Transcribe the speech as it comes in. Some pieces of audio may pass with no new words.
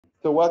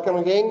So welcome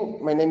again.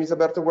 My name is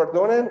Alberto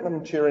Guardone.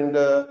 I'm chairing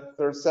the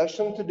third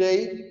session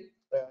today.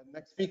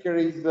 Next speaker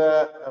is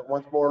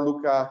once more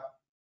Luca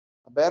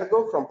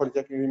Abergo from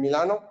Politecnico in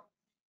Milano.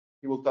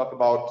 He will talk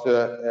about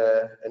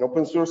an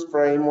open source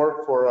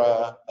framework for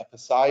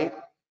FSI,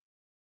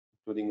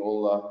 including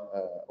all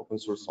open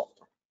source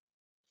software.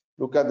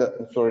 Luca,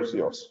 the floor is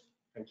yours.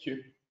 Thank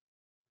you.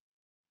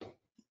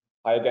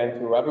 Hi again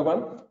to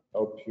everyone.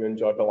 Hope you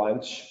enjoyed the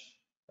lunch.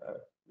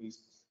 This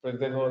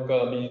presentation is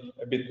going to be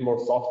a bit more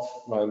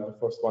soft than the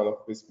first one of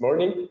this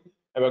morning.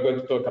 And we're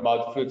going to talk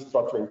about fluid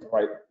structure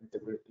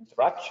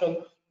interaction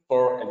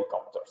for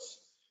helicopters.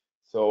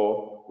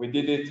 So we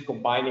did it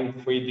combining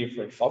 3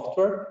 different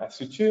software,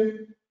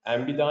 SU2,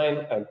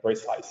 MBDyn, and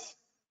PreCICE.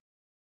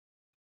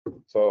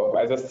 So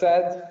as I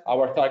said,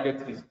 our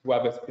target is to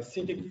have a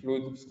specific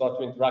fluid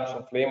structure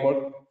interaction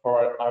framework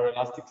for our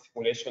elastic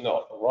simulation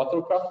of a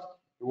rotorcraft.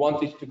 We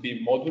want it to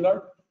be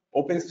modular,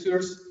 open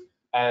source,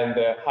 and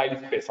highly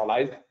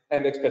specialized,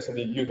 and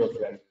especially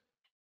user-friendly.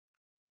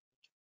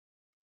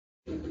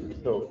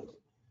 So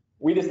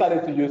we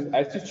decided to use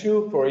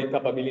SU2 for its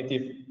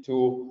capability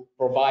to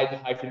provide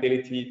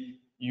high-fidelity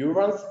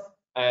U-runs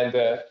and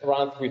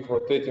runs with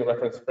rotating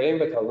reference frame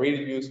that are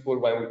really useful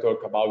when we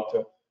talk about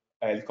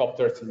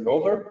helicopters in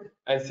over,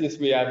 and since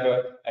we have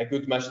a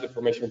good mesh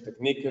deformation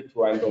technique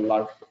to handle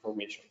large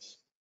deformations.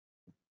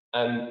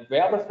 And the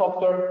other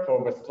software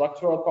for the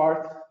structural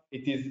part,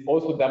 it is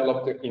also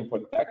developed in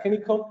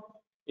Politecnico.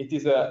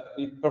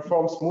 It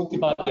performs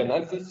multi-body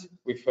analysis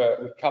with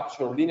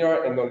capture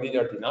linear and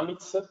nonlinear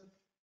dynamics,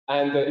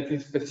 and it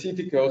is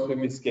specific also in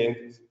this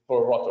case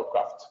for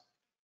rotorcraft.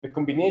 The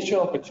combination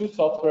of the 2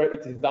 software,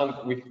 it is done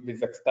with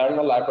this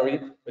external library,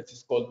 which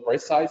is called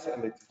PreCICE,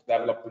 and it is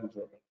developed in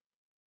German.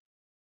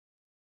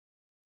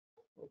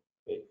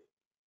 Okay.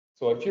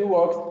 So a few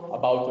words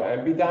about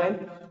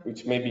MBDyn,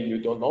 which maybe you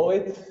don't know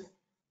it.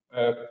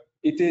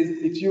 It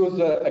uses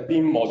a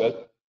beam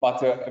model,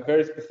 but a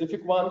very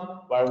specific one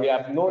where we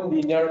have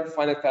non-linear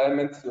finite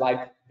elements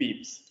like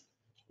beams.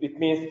 It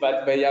means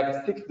that they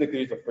have 6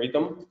 degrees of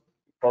freedom.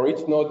 For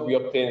each node, we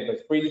obtain the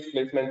 3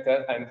 displacement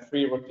and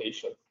 3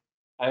 rotations.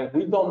 And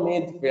we don't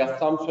need the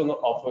assumption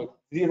of a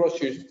 0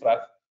 shear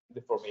stress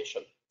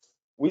deformation.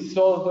 We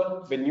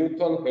solve the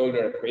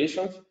Newton-Euler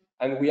equations,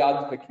 and we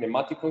add the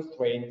kinematic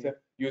constraint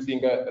using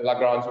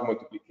Lagrange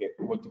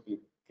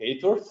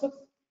multiplicators.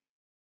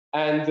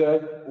 And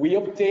we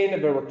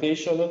obtain the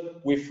rotation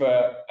with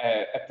a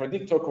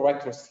predictor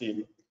corrector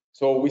scheme.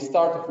 So we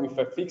start with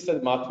a fixed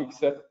matrix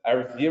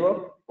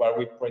R0, where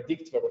we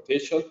predict the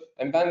rotation,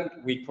 and then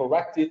we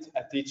correct it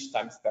at each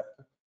time step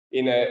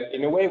in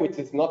a way which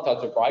is not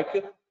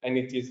algebraic, and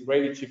it is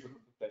really cheap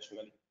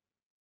computationally.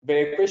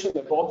 The equation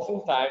evolves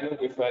in time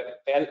with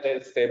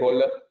a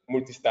stable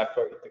multi-step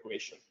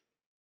integration.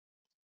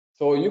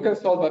 So you can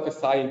solve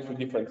FSI in 2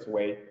 different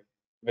ways.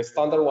 The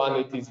standard one,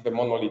 it is the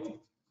monolithic.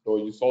 So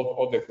you solve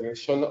all the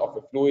definition of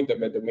the fluid,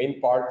 the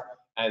domain part,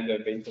 and the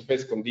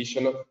interface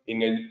condition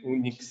in a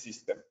unique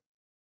system.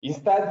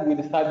 Instead, we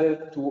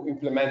decided to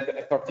implement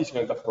a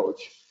partitioned approach.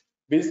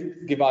 This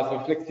gives us the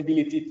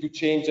flexibility to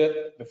change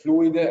the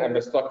fluid and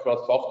the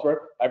structural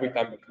software every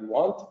time that we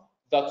want,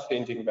 without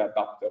changing the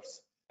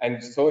adapters.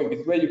 And so in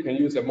this way, you can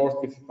use a more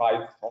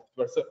specified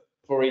software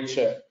for each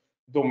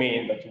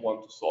domain that you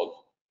want to solve.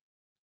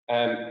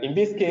 And in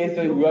this case,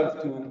 you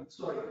have to...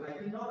 Sorry, I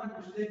did not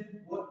understand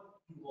what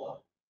you want.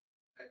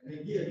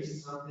 Maybe I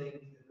missed something at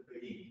the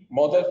beginning.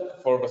 Model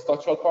for the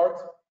structural part?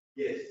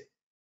 Yes.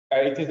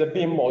 It is a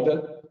beam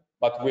model,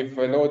 but with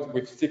a node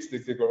with 6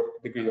 degrees of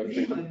freedom.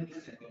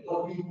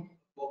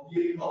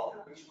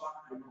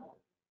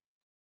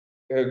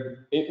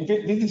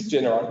 This is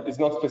general. It's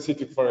not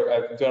specific for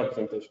a general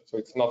presentation, so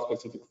it's not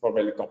specific for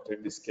helicopter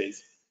in this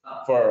case.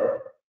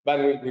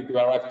 Then we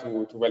arrive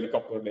to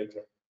helicopter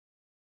later.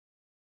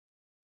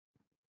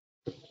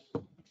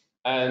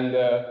 And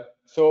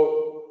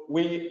so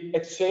we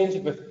exchange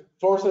the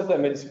forces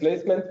and the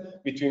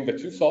displacement between the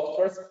 2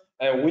 softwares,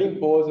 and we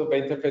impose the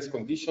interface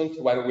conditions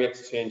when we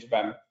exchange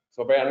them.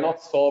 So they are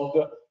not solved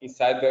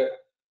inside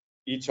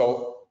each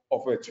of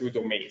the 2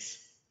 domains.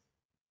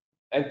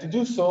 And to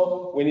do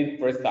so, we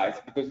need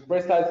PreCICE, because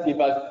PreCICE gives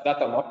us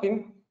data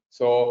mapping.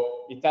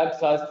 So it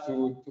helps us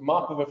to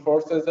map the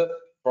forces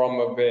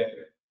from the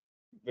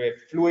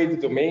fluid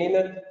domain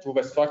to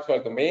the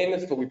structural domain.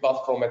 So we pass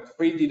from a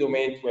 3D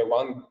domain to a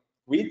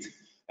 1-grid.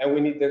 And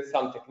we needed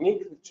some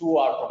technique. 2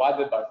 are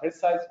provided by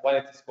PreCICE. One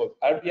it is called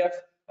RBF,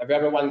 and the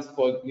other one is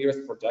called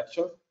nearest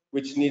projection,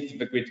 which needs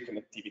the grid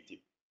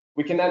connectivity.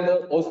 We can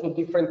handle also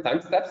different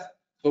time steps,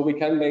 so we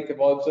can make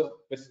about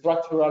the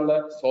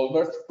structural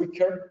solvers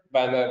quicker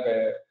than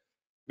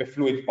the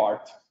fluid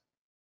part.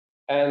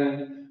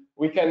 And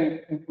we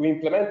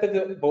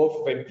implemented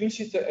both the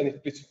implicit and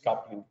explicit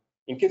coupling.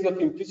 In case of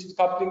implicit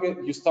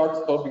coupling, you start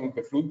solving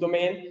the fluid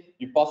domain,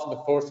 you pass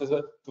the forces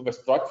to the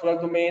structural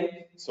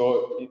domain.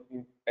 So,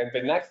 and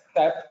the next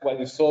step, when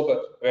you solve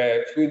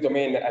the fluid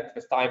domain at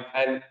the time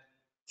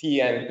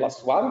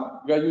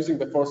Tn+1, you are using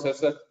the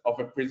forces of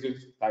the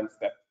previous time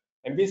step.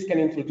 And this can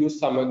introduce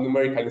some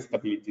numerical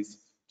instabilities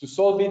To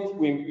solve it,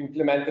 we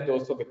implemented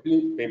also the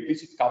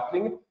implicit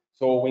coupling.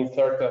 So we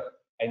insert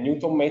a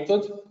Newton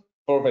method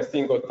for the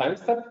single time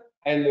step,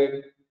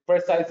 and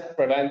PreCICE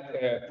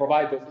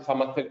provide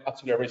some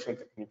acceleration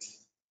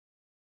techniques.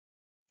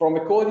 From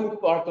a coding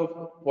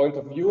point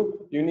of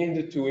view, you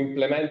need to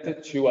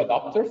implement two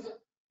adapters.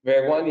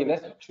 The one in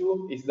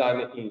SU2 is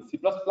done in C++,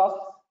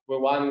 the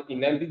one in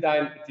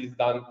MBDyn it is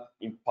done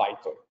in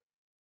Python.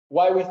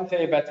 Why we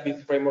say that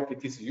this framework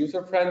it is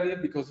user-friendly?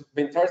 Because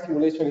the entire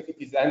simulation it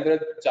is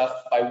rendered just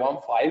by one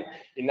file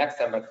in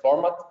XML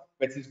format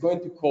that is going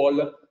to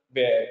call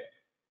the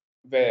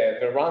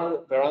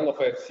run of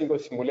a single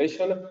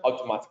simulation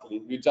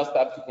automatically. You just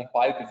have to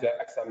compile this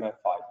XML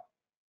file.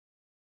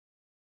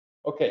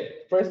 Okay,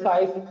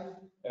 PreCICE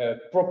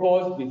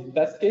proposed this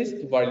test case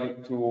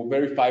to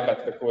verify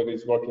that the code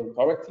is working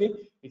correctly.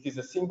 It is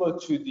a simple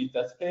 2D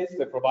test case.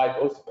 They provide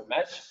also the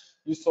mesh.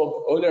 You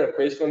solve all the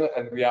equations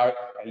and we are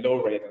at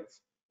low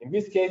radiance. In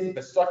this case,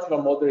 the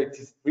structural model it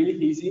is really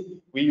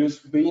easy. We use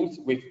beams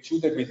with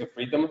 2 degrees of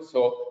freedom,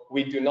 so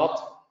we do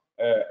not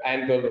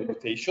handle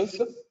rotations.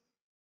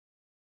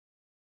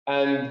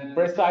 And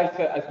PreCICE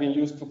has been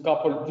used to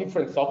couple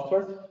different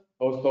software,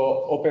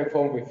 also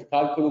OpenFOAM with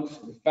Calculus,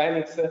 with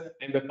Phoenix,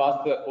 and the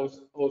past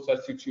also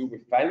SU2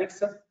 with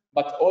Phoenix.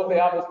 But all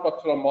the other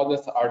structural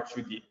models are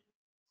 2D.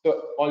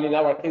 So only in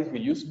our case we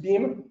use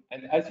beam,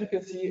 and as you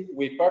can see,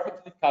 we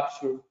perfectly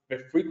capture the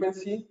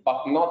frequency,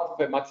 but not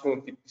the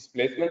maximum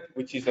displacement,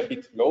 which is a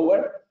bit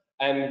lower.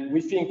 And we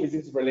think this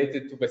is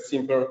related to the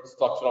simpler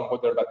structural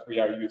model that we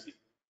are using.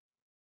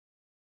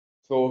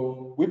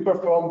 So we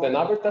performed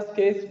another test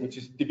case, which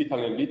is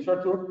typical in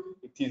literature.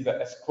 It is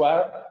a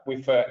square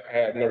with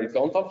an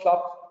horizontal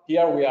flap.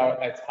 Here we are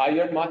at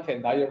higher Mach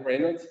and higher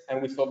Reynolds,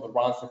 and we solve the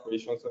Ran's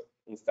equations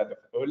instead of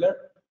Euler.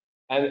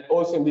 And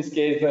also in this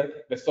case,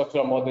 the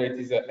structural model it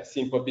is a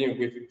simple beam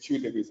with 2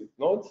 degrees of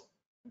nodes,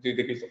 2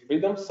 degrees of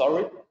freedom,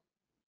 sorry.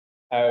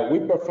 We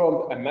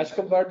performed a mesh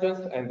convergence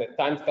and a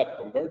time step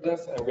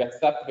convergence, and we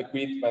accept the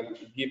grid when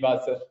it gives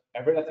us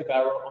a relative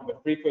error on the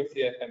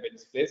frequency and the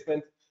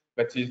displacement,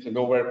 that is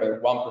lower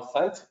than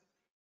 1%.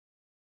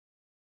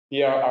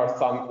 Here are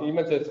some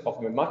images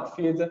of the Mach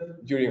field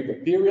during the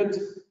period.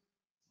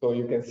 So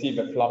you can see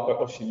the flap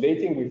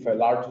oscillating with a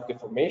large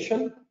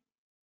deformation.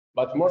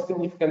 But more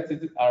significant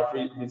are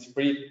these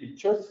 3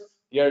 pictures.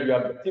 Here you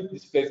have the tip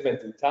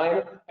displacement in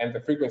time and the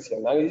frequency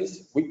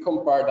analysis. We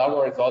compared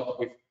our result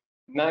with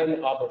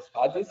 9 other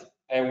studies,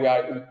 and we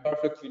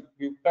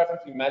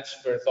perfectly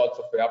match the results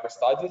of the other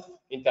studies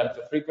in terms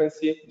of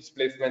frequency,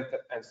 displacement,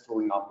 and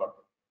Stroll number.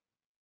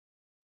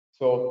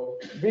 So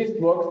this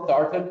work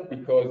started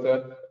because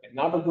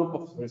another group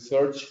of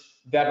research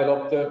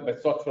developed the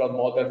structural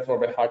model for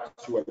the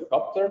Heart-2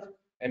 helicopter,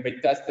 and they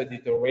tested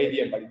it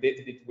already and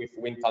validated it with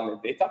wind tunnel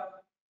data.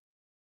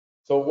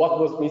 So what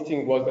was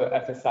missing was the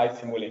FSI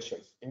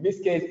simulations. In this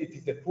case, it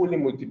is a fully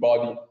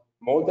multi-body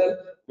model.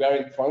 We are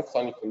in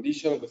transonic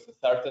condition with a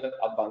certain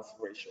advanced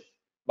ratio.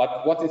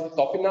 But what is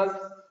stopping us?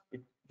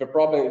 The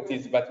problem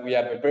is that we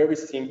have a very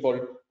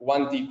simple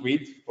 1D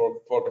grid for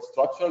the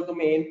structural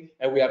domain,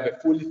 and we have a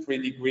fully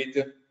 3D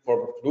grid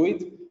for the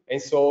fluid. And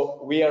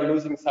so we are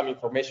losing some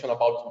information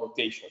about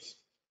rotations.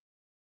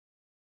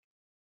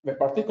 The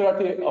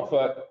particularity of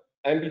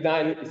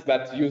MBDyn is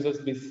that it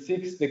uses these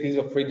 6 degrees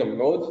of freedom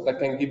nodes that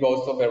can give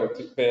also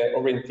the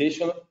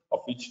orientation of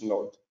each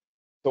node.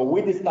 So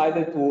we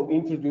decided to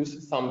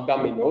introduce some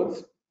dummy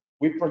nodes.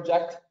 We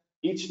project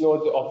each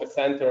node of the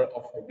center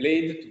of the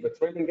blade to the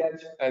trailing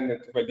edge and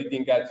to the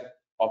leading edge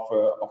of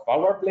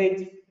our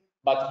blade.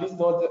 But these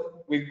nodes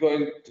we're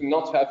going to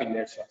not have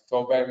inertia,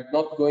 so we're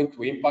not going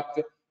to impact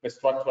the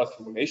structural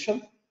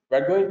simulation.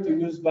 We're going to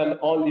use them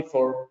only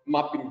for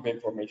mapping the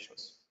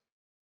informations.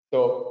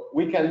 So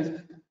we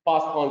can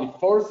pass only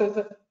forces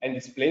and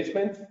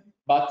displacement,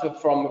 but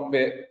from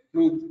the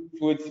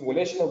fluid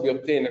simulation, we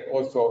obtain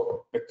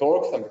also the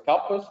torques and the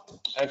couples,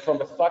 and from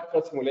the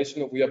structural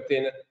simulation, we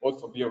obtain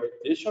also the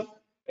orientation,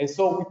 and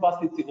so we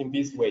pass it in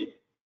this way.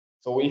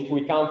 So if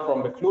we count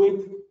from the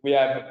fluid, we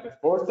have the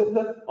forces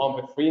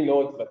on the 3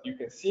 nodes that you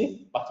can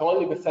see, but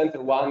only the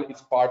center one is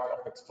part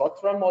of the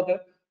structural model,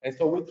 and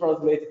so we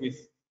translate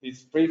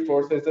these 3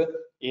 forces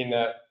in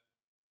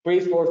 3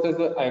 forces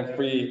and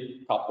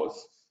 3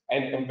 couples.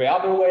 And in the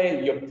other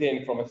way, you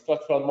obtain from a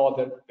structural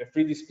model the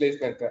 3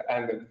 displacement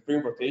and the 3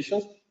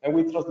 rotations, and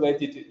we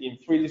translate it in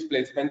 3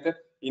 displacement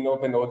in all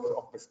the nodes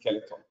of the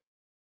skeleton.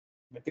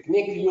 The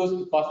technique used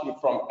to pass it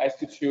from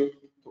SU2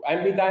 to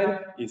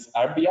MBDyn is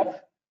RBF,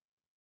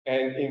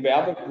 and in the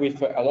other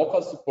with a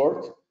local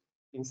support,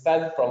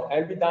 instead from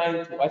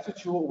MBDyn to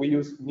SU2, we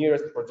use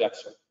nearest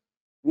projection.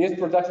 Nearest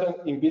projection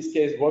in this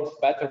case works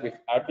better with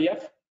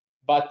RBF,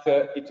 but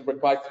it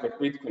requires the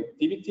grid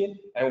connectivity,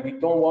 and we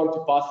don't want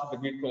to pass the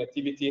grid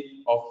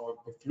connectivity of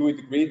the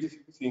fluid grid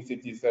since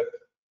it is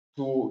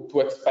too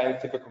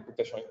expensive a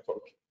computational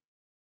torque.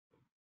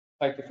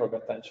 Thank you for the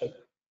attention.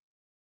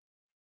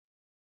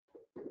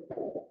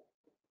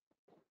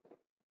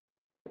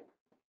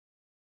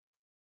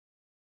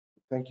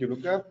 Thank you,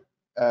 Luca.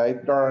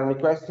 If there are any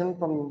questions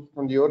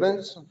from the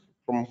audience,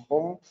 from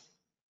home?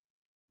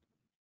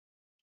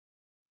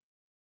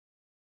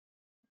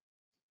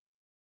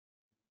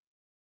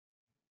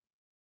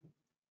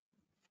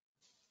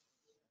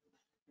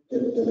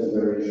 Just a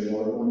very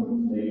short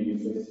one, maybe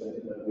with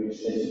which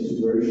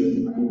SU2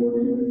 version I'm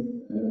working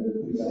with, the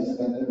PreCICE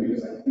standard,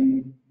 because I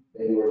think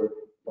they were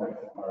quite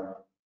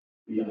far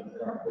beyond the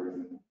current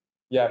version.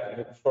 Yeah,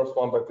 the first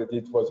one that they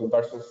did was in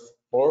version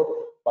 4,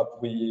 but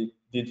we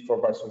did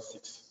for version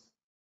 6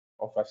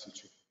 of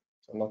SU2.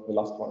 So not the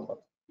last one,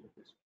 but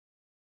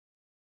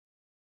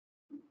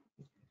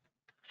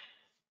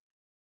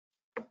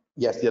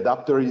Yes, the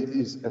adapter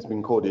has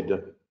been coded,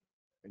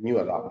 a new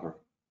adapter.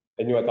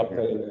 a new adapter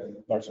in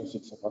version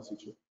 6 of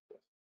SU2.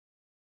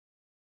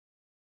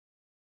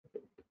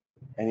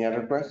 Any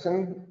other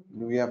question?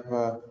 Do we have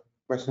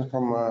questions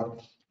from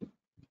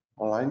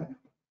online?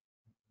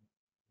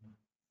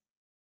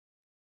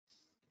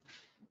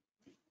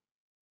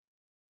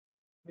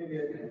 Maybe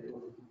I can.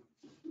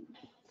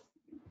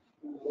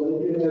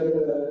 What if you have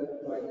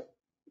like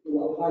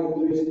a high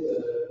twist,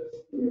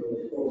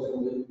 for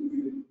example, if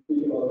you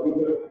think about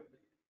Luca,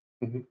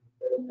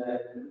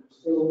 and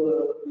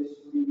still this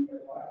week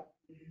at 5,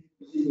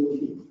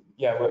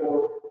 Yeah,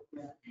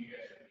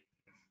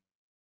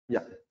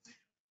 Yeah.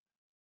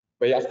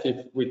 they ask if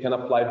we can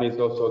apply this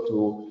also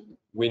to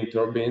wind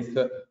turbines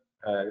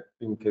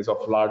in case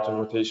of large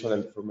rotation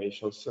and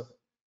deformations.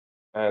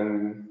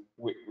 And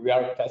we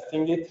are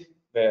testing it.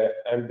 The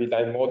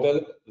MBDyn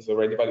model is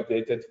already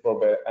validated for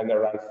the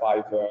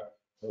NRL5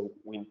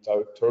 wind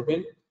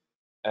turbine,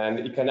 and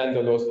it can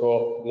handle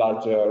also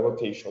large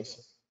rotations.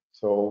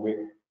 So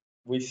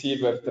we see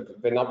that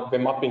the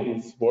mapping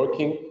is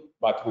working,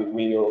 but we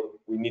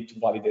need to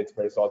validate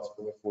the results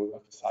for the full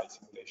FSI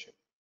simulation.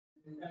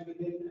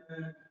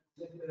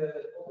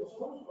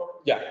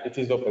 Yeah, it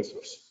is open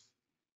source.